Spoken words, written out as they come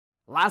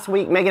Last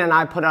week, Megan and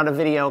I put out a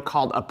video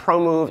called A Pro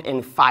Move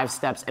in 5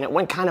 Steps, and it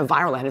went kind of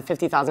viral. It had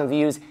 50,000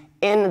 views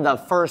in the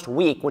first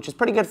week, which is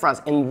pretty good for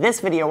us. In this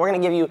video, we're gonna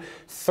give you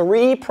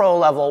 3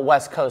 pro-level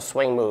West Coast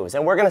swing moves,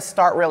 and we're gonna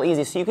start real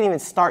easy, so you can even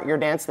start your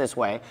dance this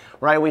way,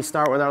 right? We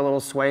start with our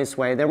little sway,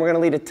 then we're gonna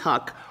lead a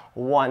tuck,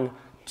 1,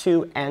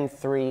 2, and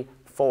 3,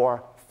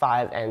 4,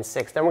 5, and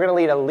 6. Then we're gonna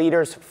lead a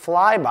leader's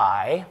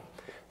flyby,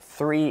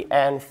 3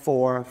 and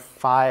 4,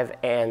 5,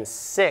 and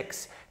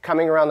 6.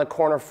 Coming around the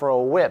corner for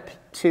a whip,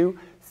 2,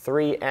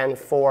 3, and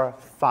 4,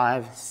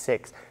 5,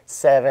 6,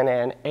 7,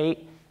 and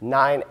 8,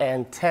 9,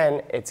 and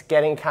 10. It's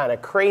getting kind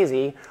of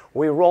crazy.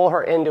 We roll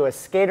her into a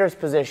skater's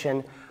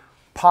position,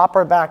 pop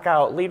her back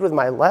out, lead with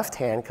my left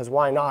hand, because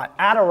why not,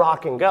 add a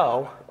rock and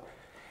go,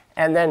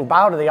 and then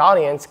bow to the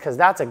audience, because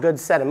that's a good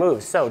set of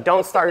moves. So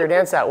don't start your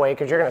dance that way,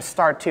 because you're going to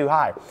start too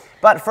high.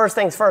 But first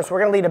things first, we're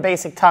going to lead a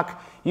basic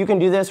tuck. You can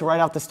do this right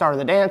off the start of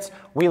the dance.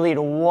 We lead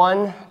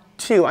 1,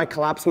 2, I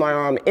collapse my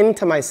arm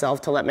into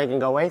myself to let Megan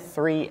go away,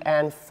 3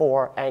 and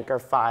 4, anchor,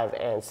 5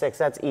 and 6.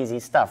 That's easy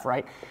stuff,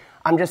 right?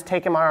 I'm just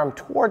taking my arm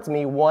towards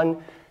me, 1,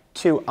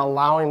 2,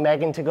 allowing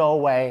Megan to go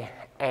away,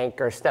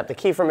 anchor, step. The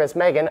key for Miss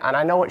Megan, and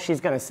I know what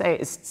she's going to say,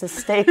 is to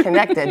stay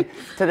connected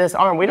to this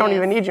arm. We don't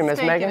even need you,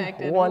 Miss Megan.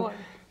 Connected. 1,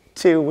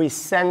 2, we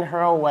send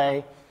her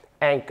away,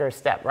 anchor,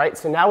 step, right?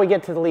 So now we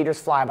get to the leader's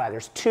flyby.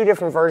 There's 2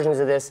 different versions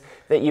of this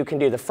that you can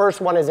do. The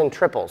first one is in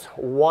triples,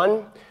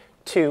 1,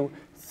 2,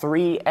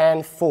 3,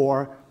 and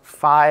 4,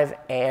 5,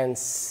 and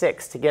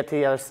 6 to get to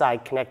the other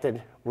side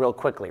connected real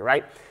quickly,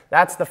 right?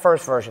 That's the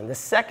first version. The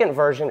second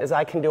version is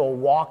I can do a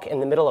walk in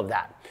the middle of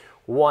that.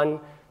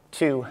 1,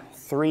 2,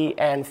 3,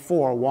 and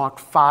 4, walk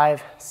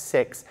 5,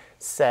 6,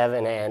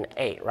 7, and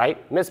 8,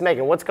 right? Miss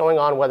Megan, what's going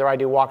on whether I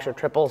do walks or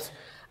triples?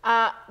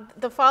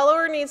 The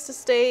follower needs to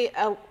stay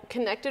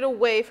connected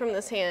away from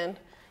this hand.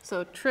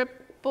 So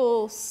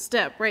triple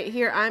step right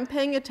here. I'm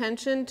paying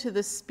attention to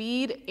the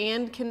speed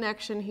and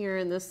connection here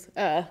in this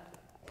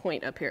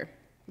point up here.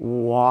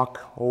 Walk,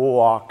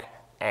 walk,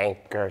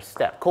 anchor,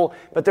 step. Cool.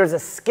 But there's a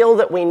skill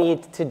that we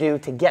need to do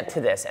to get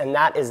to this, and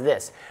that is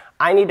this.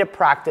 I need to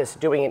practice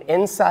doing an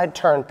inside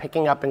turn,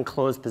 picking up in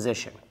closed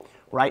position,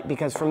 right?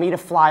 Because for me to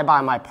fly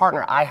by my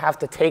partner, I have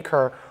to take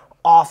her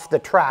off the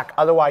track,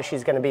 otherwise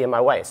she's going to be in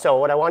my way. So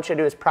what I want you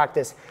to do is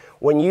practice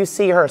when you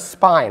see her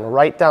spine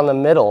right down the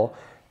middle,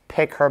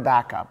 pick her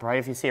back up, right?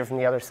 If you see her from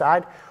the other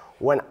side,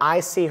 when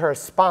I see her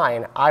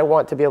spine, I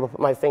want to be able to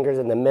put my fingers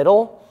in the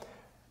middle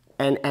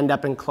and end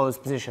up in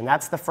closed position.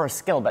 That's the first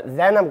skill, but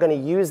then I'm going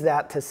to use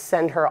that to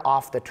send her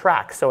off the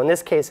track. So in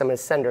this case, I'm going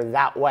to send her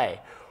that way.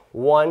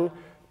 1,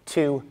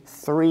 2,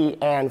 3,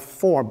 and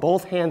 4.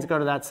 Both hands go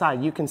to that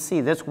side. You can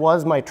see this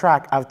was my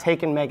track. I've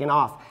taken Megan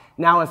off.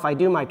 Now if I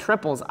do my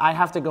triples, I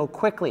have to go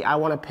quickly. I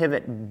want to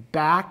pivot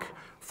back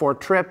for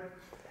trip,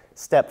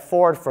 step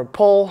forward for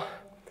pull,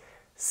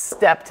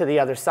 step to the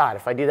other side.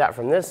 If I do that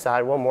from this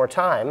side one more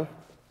time,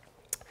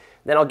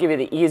 then I'll give you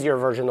the easier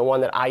version, the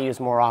one that I use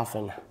more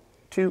often.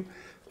 2,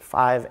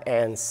 5,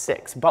 and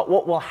 6. But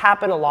what will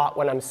happen a lot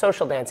when I'm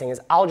social dancing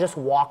is I'll just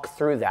walk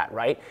through that,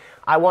 right?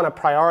 I want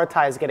to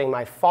prioritize getting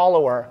my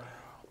follower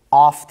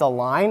off the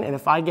line, and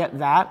if I get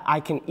that, I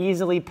can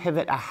easily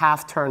pivot a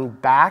half turn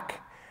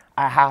back,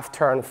 a half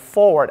turn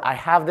forward. I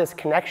have this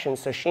connection,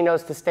 so she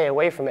knows to stay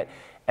away from it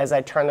as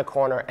I turn the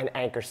corner and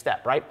anchor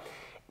step, right?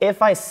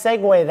 If I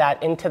segue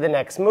that into the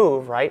next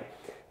move, right?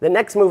 The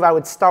next move I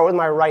would start with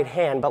my right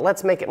hand, but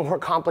let's make it more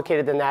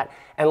complicated than that,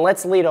 and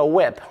let's lead a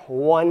whip.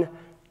 1,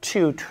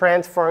 2,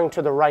 transferring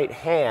to the right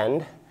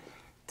hand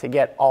to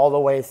get all the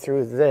way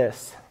through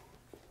this.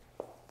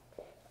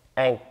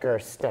 Anchor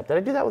step. Did I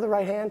do that with the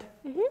right hand?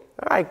 Mm-hmm.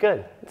 All right,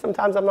 good.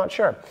 Sometimes I'm not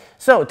sure.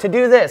 So to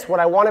do this, what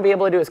I want to be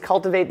able to do is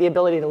cultivate the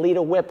ability to lead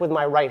a whip with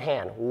my right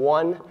hand.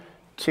 1,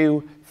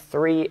 2,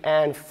 3,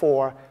 and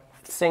 4.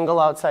 Single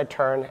outside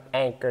turn,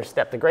 anchor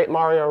step. The great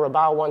Mario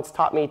Rabau once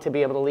taught me to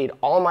be able to lead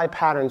all my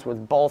patterns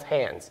with both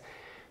hands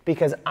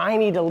because I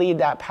need to lead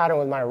that pattern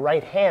with my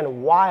right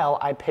hand while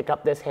I pick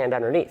up this hand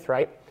underneath,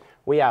 right?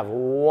 We have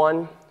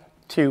 1,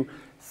 2,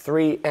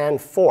 3, and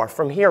 4.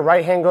 From here,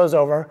 right hand goes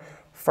over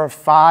for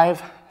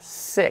 5,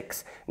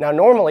 6. Now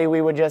normally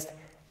we would just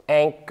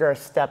anchor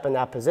step in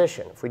that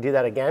position. If we do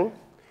that again,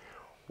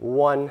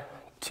 1,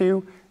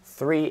 2,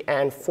 3,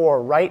 and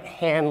 4. Right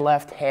hand,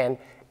 left hand,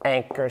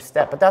 anchor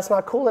step. But that's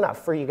not cool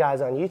enough for you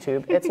guys on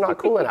YouTube. It's not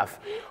cool enough.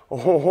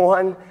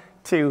 1,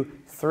 2,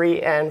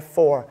 3, and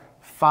 4,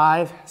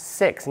 5,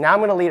 6. Now I'm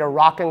going to lead a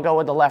rock and go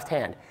with the left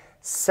hand.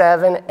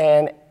 7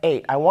 and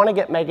 8. I want to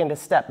get Megan to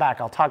step back.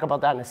 I'll talk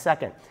about that in a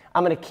second.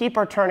 I'm going to keep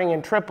her turning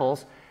in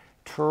triples.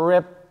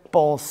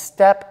 Triple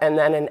step and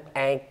then an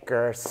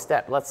anchor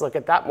step. Let's look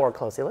at that more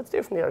closely. Let's do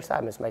it from the other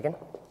side, Miss Megan.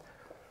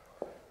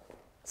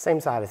 Same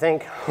side, I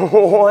think.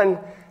 1,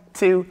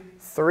 2,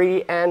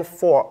 3, and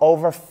 4.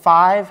 Over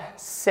 5,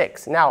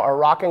 6. Now a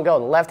rock and go.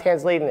 The left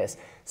hand's leading this.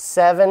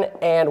 7,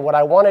 and what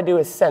I want to do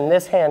is send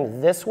this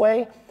hand this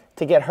way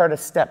to get her to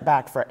step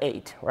back for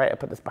 8. Right? I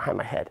put this behind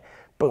my head.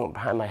 Boom,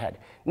 behind my head.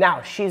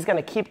 Now she's going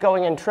to keep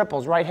going in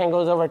triples. Right hand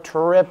goes over,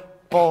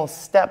 triple triple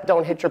step.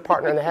 Don't hit your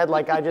partner in the head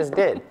like I just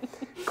did.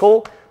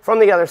 Cool? From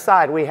the other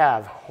side, we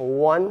have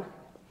 1,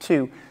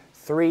 2,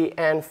 3,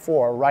 and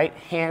 4. Right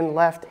hand,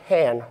 left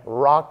hand,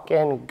 rock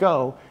and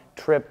go,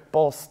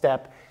 triple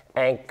step,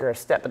 anchor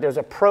step. But there's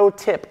a pro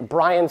tip,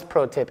 Brian's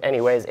pro tip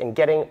anyways, in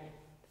getting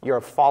your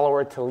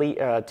follower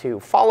to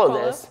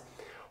follow this.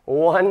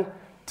 1,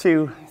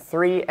 2,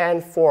 3,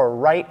 and 4.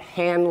 Right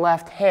hand,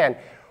 left hand.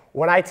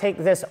 When I take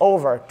this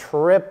over,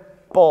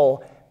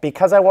 triple,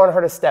 because I want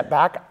her to step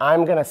back,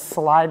 I'm going to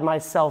slide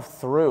myself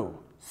through.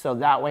 So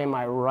that way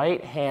my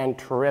right hand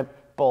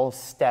triple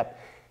step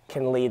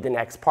can lead the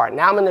next part.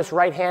 Now I'm in this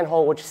right hand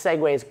hold, which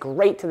segues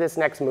great to this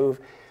next move.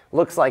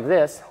 Looks like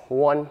this.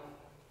 1,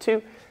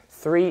 2,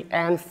 3,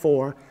 and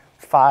 4,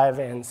 5,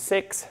 and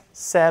 6,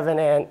 7,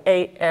 and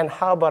 8. And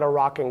how about a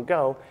rock and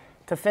go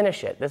to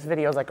finish it? This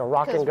video is like a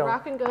rock and go. Because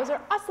rock and goes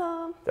are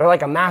awesome. They're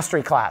like a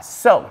mastery class.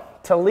 So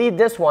to lead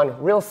this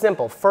one, real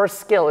simple. First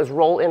skill is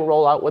roll in,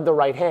 roll out with the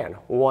right hand.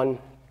 1,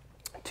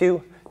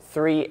 2,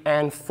 3,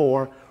 and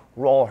 4.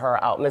 Roll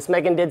her out. Miss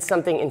Megan did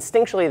something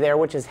instinctually there,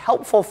 which is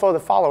helpful for the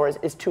followers,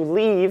 is to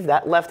leave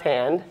that left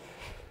hand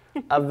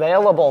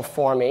available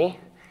for me,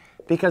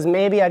 because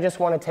maybe I just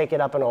want to take it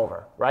up and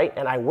over, right?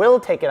 And I will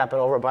take it up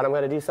and over, but I'm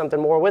going to do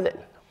something more with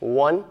it.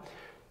 1,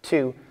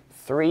 2,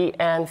 3,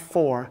 and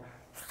 4,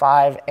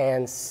 5,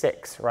 and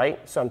 6,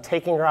 right? So I'm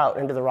taking her out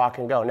into the rock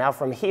and go. Now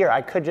from here,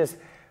 I could just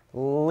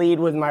lead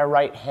with my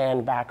right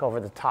hand back over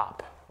the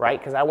top, right?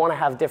 Because I want to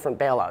have different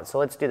bailouts. So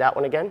let's do that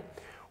one again.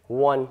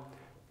 1,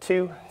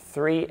 2,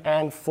 3,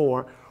 and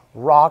 4,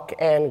 rock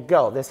and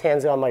go. This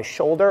hand's on my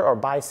shoulder or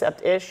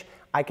bicep-ish.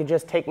 I could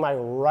just take my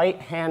right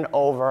hand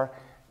over.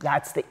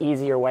 That's the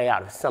easier way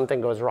out if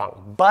something goes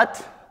wrong.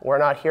 But we're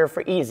not here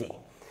for easy.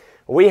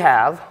 We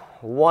have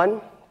 1,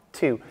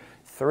 2,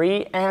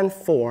 3, and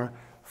 4,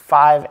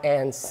 5,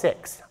 and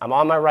 6. I'm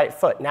on my right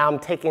foot. Now I'm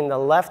taking the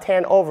left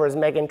hand over as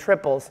Megan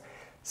triples,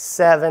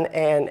 7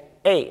 and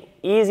 8.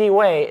 Easy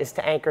way is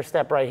to anchor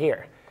step right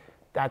here.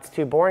 That's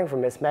too boring for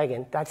Miss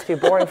Megan. That's too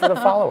boring for the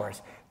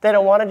followers. They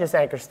don't want to just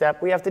anchor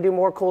step. We have to do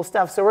more cool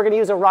stuff. So we're going to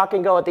use a rock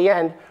and go at the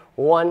end.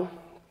 1,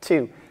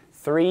 2,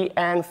 3,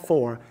 and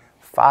 4,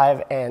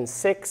 5, and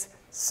 6,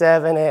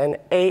 7, and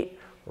 8.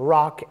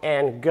 Rock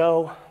and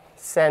go.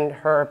 Send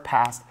her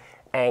past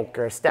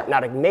anchor step.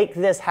 Now to make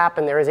this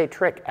happen, there is a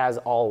trick as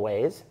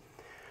always.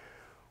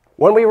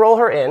 When we roll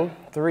her in,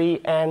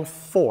 3 and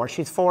 4,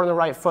 she's 4 on the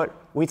right foot.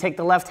 We take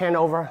the left hand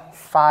over,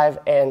 5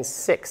 and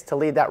 6 to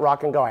lead that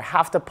rock and go. I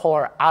have to pull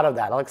her out of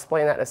that. I'll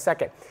explain that in a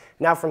second.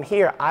 Now from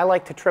here, I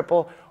like to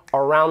triple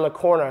around the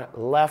corner,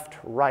 left,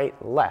 right,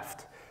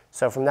 left.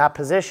 So from that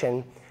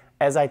position,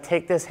 as I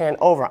take this hand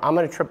over, I'm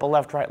going to triple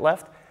left, right,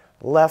 left,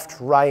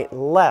 left, right,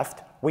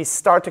 left. We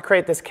start to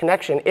create this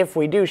connection. If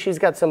we do, she's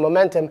got some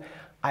momentum.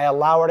 I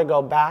allow her to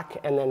go back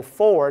and then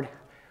forward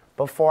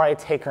before I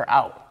take her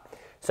out.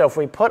 So if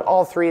we put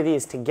all three of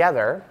these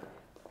together,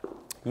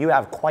 you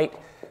have quite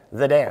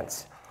the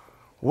dance.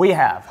 We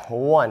have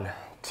 1,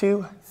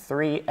 2,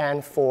 3,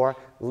 and 4.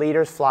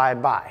 Leaders fly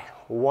by.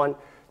 1,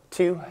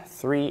 2,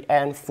 3,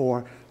 and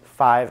 4,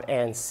 5,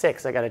 and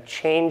 6. I got to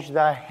change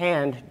the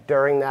hand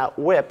during that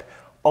whip.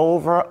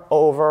 Over,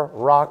 over,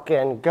 rock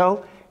and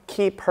go.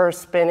 Keep her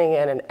spinning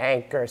in an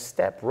anchor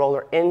step. Roll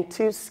her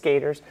into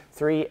skaters.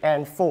 3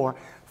 and 4,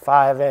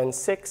 5 and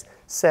 6,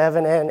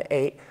 7 and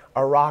 8.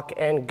 A rock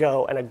and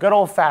go, and a good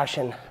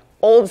old-fashioned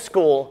old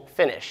school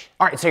finish.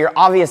 All right, so you're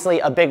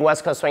obviously a big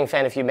West Coast Swing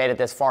fan if you made it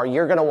this far.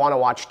 You're gonna wanna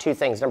watch two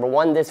things. Number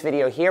one, this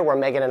video here where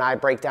Megan and I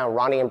break down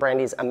Ronnie and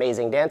Brandy's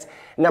amazing dance.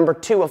 Number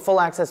two, a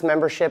full access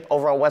membership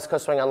over on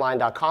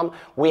westcoastswingonline.com.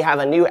 We have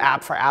a new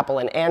app for Apple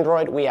and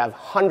Android. We have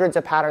hundreds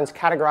of patterns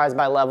categorized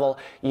by level.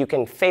 You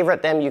can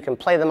favorite them, you can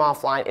play them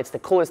offline. It's the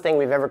coolest thing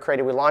we've ever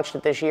created. We launched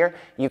it this year.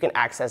 You can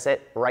access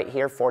it right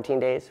here, 14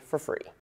 days for free.